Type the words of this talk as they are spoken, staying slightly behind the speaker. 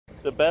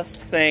the best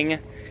thing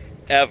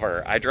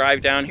ever. I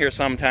drive down here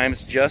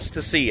sometimes just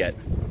to see it.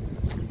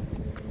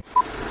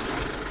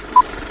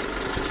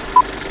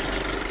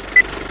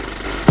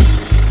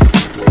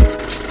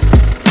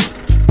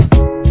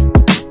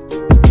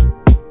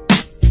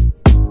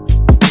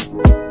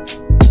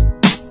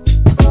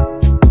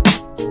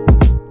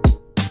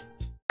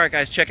 Alright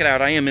guys, check it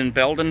out. I am in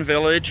Belden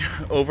Village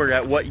over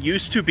at what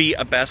used to be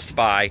a Best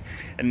Buy,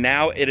 and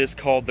now it is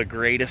called the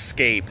Great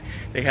Escape.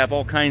 They have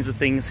all kinds of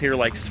things here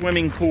like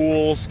swimming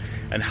pools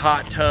and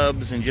hot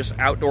tubs and just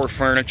outdoor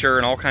furniture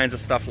and all kinds of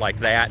stuff like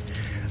that.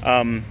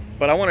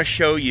 But I want to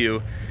show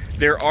you,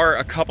 there are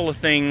a couple of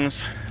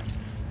things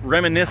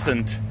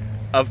reminiscent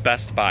of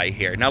Best Buy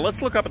here. Now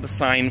let's look up at the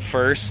sign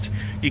first.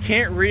 You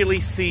can't really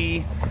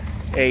see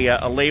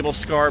a label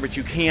scar, but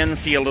you can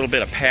see a little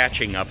bit of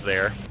patching up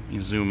there. You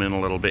zoom in a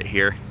little bit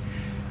here.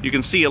 You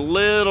can see a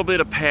little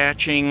bit of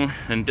patching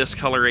and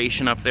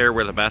discoloration up there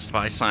where the Best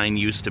Buy sign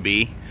used to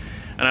be.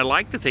 And I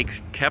like that they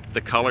kept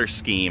the color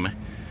scheme,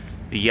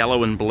 the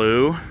yellow and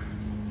blue.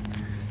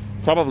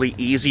 Probably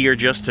easier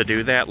just to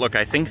do that. Look,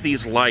 I think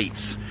these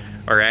lights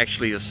are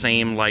actually the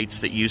same lights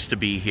that used to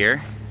be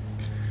here.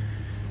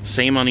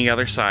 Same on the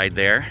other side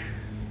there.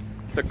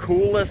 The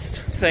coolest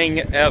thing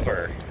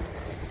ever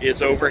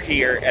is over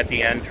here at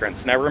the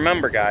entrance. Now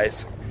remember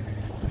guys,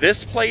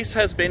 this place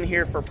has been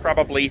here for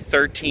probably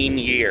 13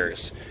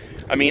 years.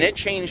 I mean, it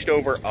changed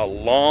over a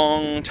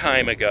long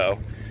time ago.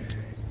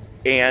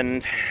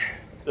 And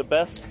the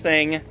best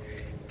thing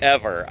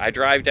ever. I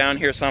drive down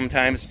here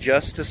sometimes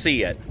just to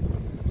see it.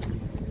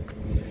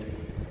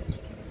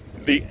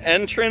 The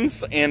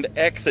entrance and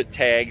exit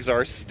tags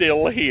are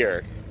still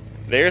here.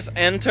 There's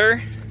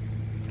enter,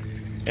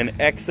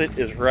 and exit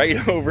is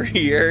right over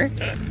here.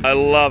 I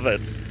love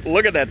it.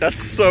 Look at that,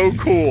 that's so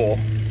cool.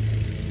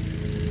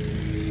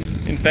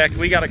 In fact,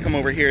 we gotta come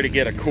over here to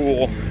get a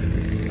cool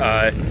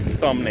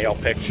thumbnail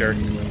picture.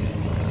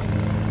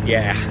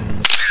 Yeah.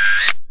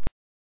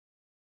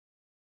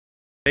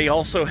 They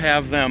also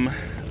have them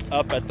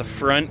up at the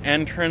front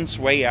entrance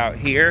way out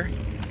here.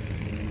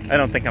 I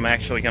don't think I'm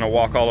actually gonna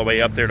walk all the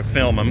way up there to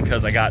film them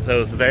because I got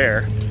those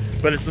there.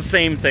 But it's the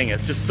same thing,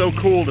 it's just so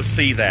cool to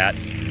see that.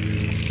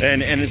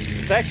 And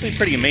it's actually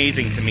pretty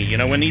amazing to me. You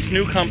know, when these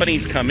new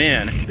companies come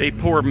in, they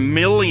pour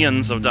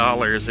millions of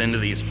dollars into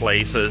these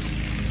places,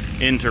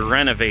 into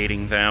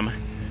renovating them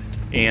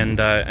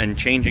and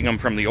changing them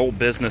from the old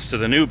business to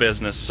the new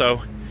business.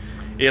 So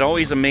it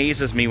always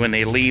amazes me when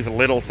they leave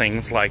little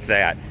things like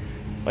that.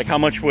 Like how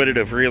much would it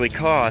have really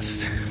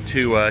cost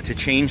to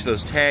change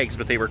those tags,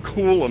 but they were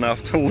cool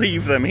enough to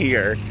leave them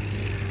here.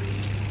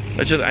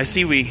 I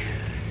see we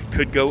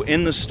could go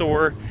in the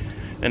store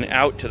and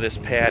out to this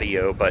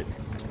patio, but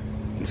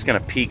I'm just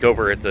gonna peek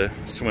over at the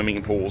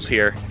swimming pools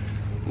here.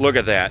 Look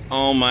at that,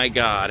 oh my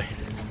God.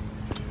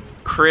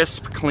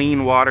 Crisp,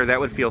 clean water. That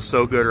would feel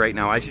so good right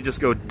now. I should just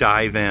go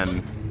dive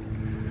in.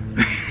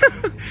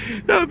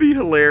 That would be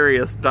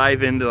hilarious.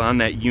 Dive into on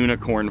that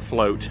unicorn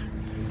float.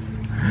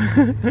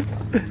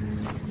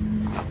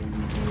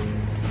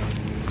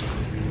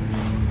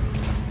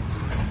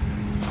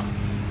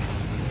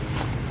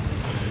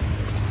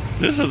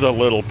 This is a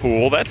little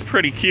pool. That's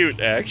pretty cute,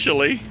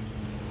 actually.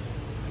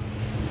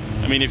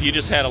 I mean, if you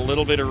just had a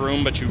little bit of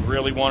room, but you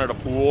really wanted a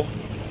pool.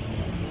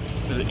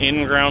 There's an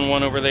in-ground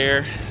one over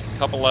there.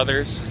 Couple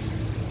others,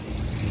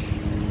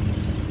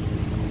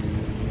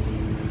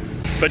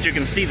 but you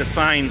can see the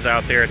signs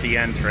out there at the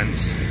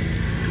entrance.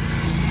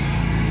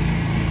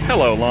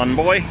 Hello, lawn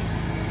boy.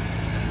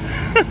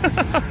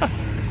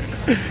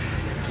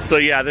 So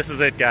yeah, this is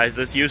it guys.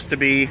 This used to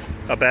be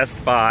a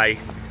Best Buy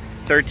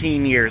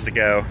 13 years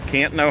ago.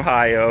 Canton,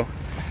 Ohio,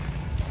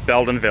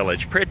 Belden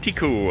Village. Pretty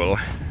cool.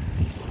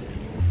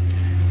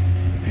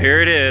 Here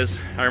it is.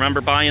 I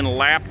remember buying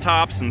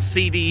laptops and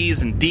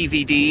CDs and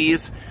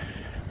DVDs.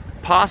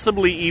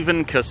 Possibly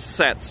even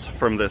cassettes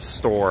from this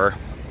store.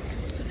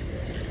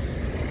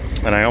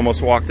 And I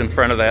almost walked in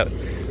front of that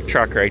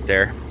truck right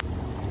there.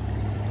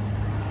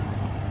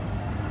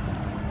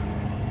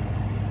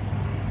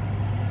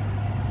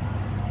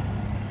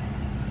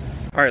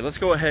 Alright, let's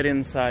go ahead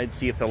inside,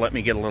 see if they'll let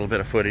me get a little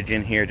bit of footage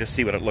in here, just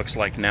see what it looks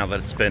like now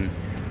that it's been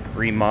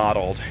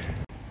remodeled.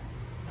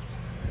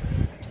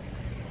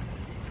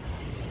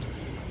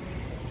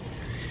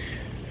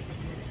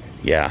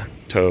 Yeah.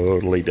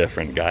 Totally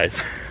different, guys.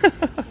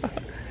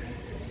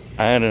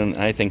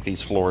 I think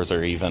these floors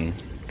are even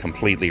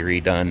completely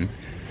redone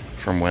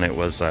from when it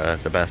was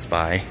the Best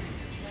Buy.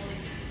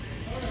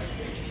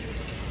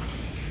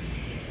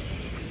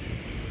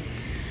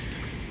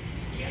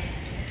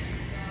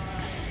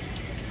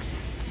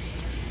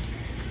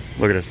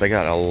 Look at this, they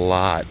got a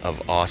lot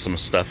of awesome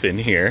stuff in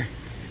here.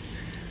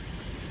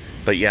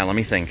 But yeah, let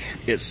me think.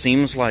 It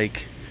seems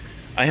like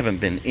I haven't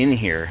been in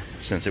here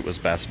since it was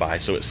Best Buy,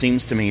 so it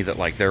seems to me that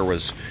like there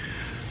was,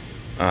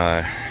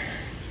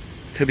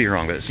 could be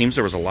wrong, but it seems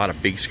there was a lot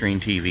of big screen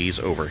TVs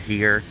over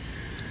here.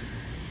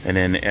 And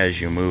then as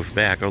you moved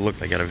back, oh look,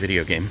 they got a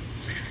video game.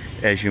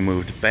 As you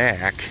moved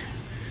back,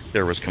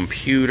 there was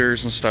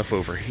computers and stuff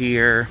over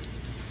here.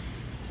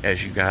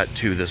 As you got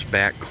to this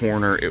back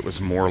corner, it was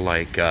more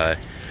like,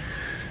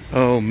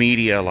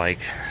 media like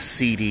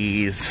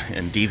CDs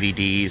and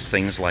DVDs,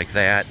 things like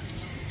that.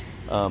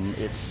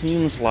 It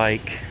seems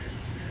like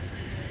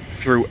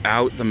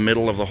throughout the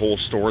middle of the whole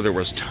store there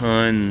was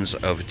tons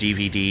of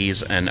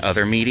DVDs and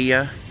other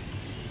media.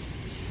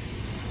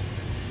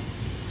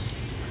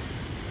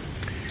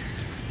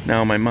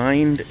 Now my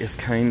mind is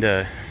kind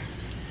of...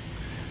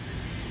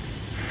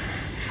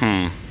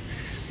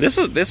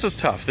 This is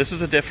tough. This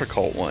is a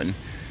difficult one.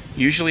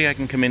 Usually I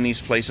can come in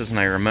these places and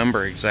I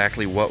remember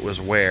exactly what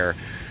was where.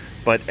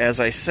 But as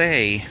I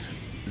say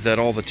that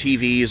all the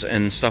TVs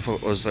and stuff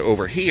was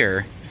over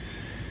here,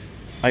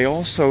 I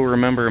also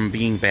remember them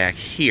being back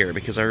here,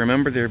 because I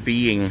remember there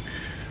being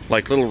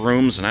like little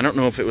rooms, and I don't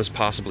know if it was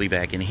possibly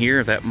back in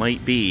here, that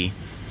might be,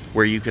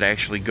 where you could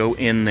actually go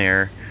in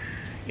there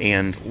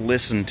and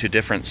listen to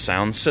different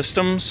sound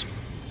systems,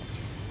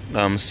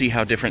 see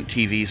how different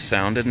TVs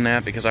sounded and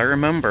that, because I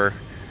remember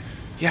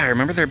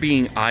there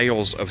being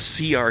aisles of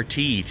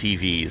CRT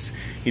TVs,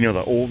 you know,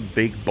 the old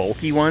big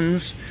bulky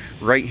ones,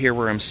 right here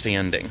where I'm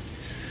standing.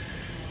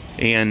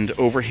 And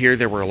over here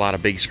there were a lot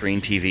of big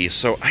screen TVs,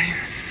 so I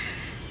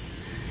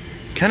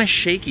kind of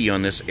shaky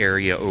on this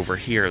area over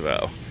here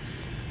though.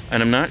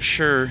 And I'm not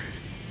sure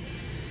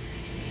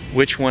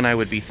which one I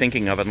would be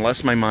thinking of,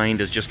 unless my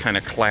mind is just kind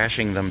of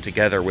clashing them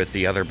together with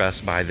the other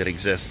Best Buy that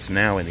exists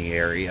now in the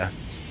area.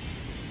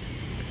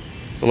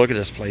 But look at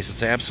this place,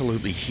 it's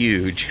absolutely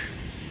huge.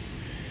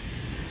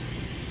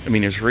 I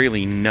mean, there's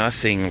really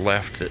nothing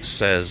left that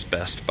says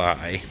Best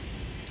Buy.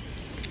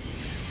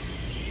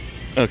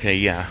 Okay,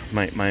 yeah,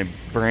 my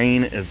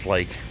brain is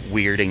like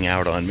weirding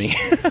out on me.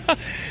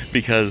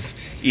 Because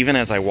even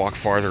as I walk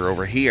farther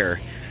over here,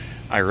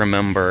 I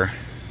remember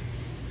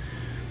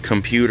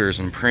computers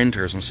and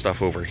printers and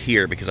stuff over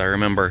here, because I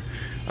remember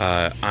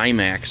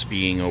iMacs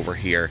being over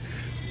here.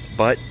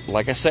 But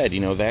like I said, you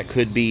know, that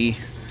could be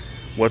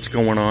what's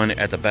going on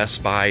at the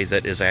Best Buy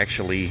that is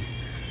actually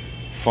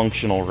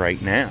functional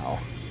right now.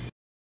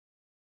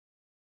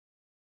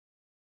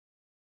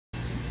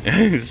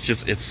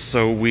 It's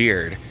so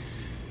weird.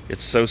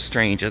 It's so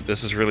strange.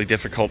 This is really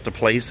difficult to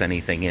place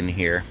anything in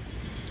here.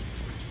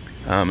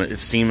 It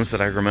seems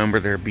that I remember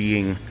there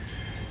being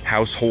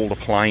household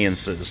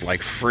appliances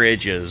like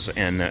fridges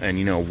and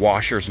you know,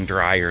 washers and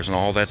dryers and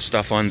all that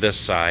stuff on this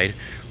side.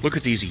 Look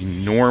at these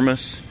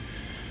enormous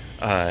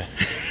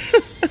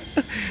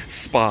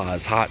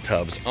spas, hot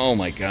tubs. Oh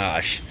my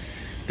gosh,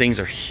 things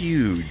are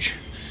huge.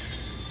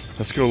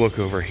 Let's go look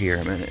over here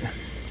a minute.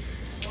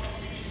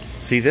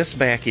 See this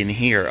back in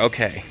here,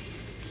 okay.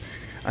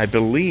 I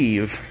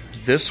believe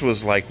this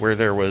was like where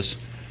there was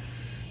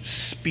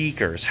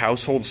speakers,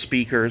 household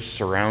speakers,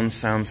 surround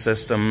sound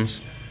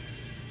systems.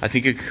 I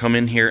think you could come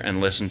in here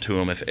and listen to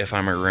them if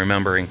I'm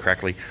remembering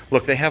correctly.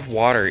 Look, they have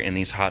water in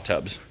these hot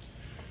tubs.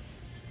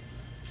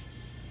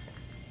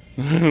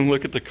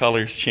 Look at the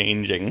colors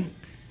changing.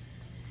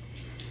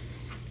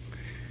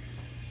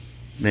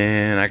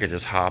 Man, I could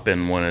just hop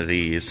in one of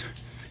these.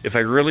 If I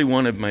really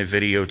wanted my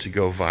video to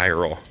go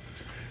viral,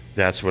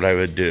 that's what I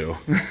would do.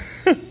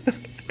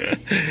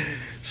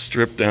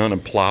 Strip down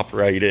and plop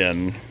right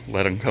in.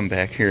 Let them come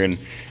back here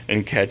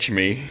and catch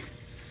me.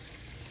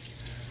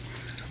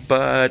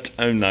 But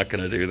I'm not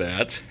going to do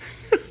that.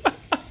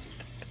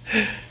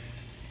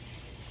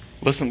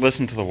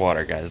 Listen to the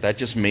water, guys. That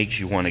just makes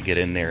you want to get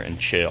in there and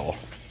chill.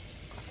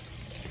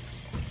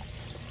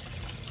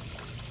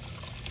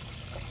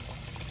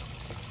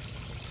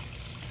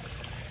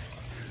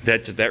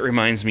 That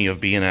reminds me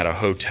of being at a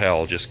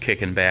hotel, just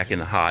kicking back in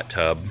the hot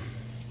tub.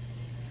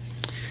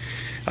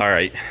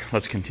 Alright,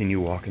 let's continue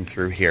walking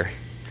through here.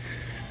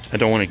 I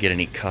don't want to get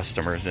any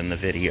customers in the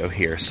video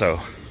here, so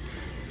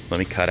let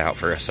me cut out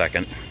for a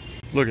second.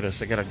 Look at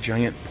this, I got a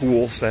giant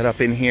pool set up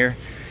in here.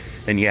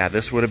 And yeah,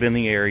 this would have been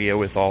the area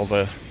with all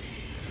the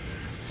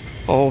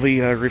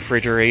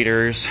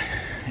refrigerators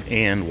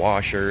and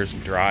washers,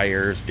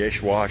 dryers,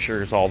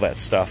 dishwashers, all that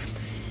stuff.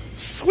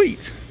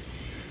 Sweet.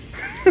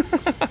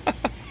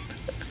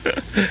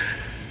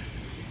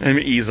 I'm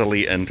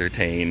easily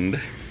entertained.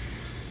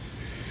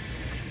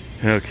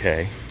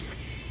 Okay.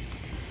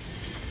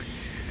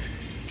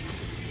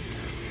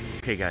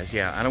 Okay guys,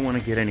 yeah, I don't want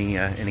to get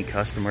any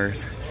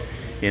customers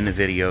in the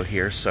video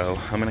here, so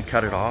I'm going to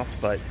cut it off,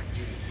 but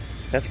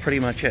that's pretty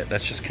much it.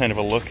 That's just kind of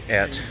a look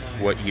at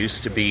what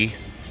used to be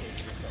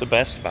the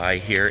Best Buy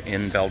here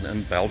in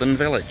Belden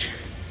Village.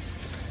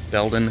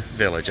 Belden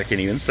Village, I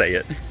can't even say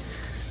it.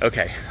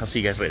 Okay, I'll see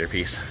you guys later.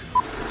 Peace.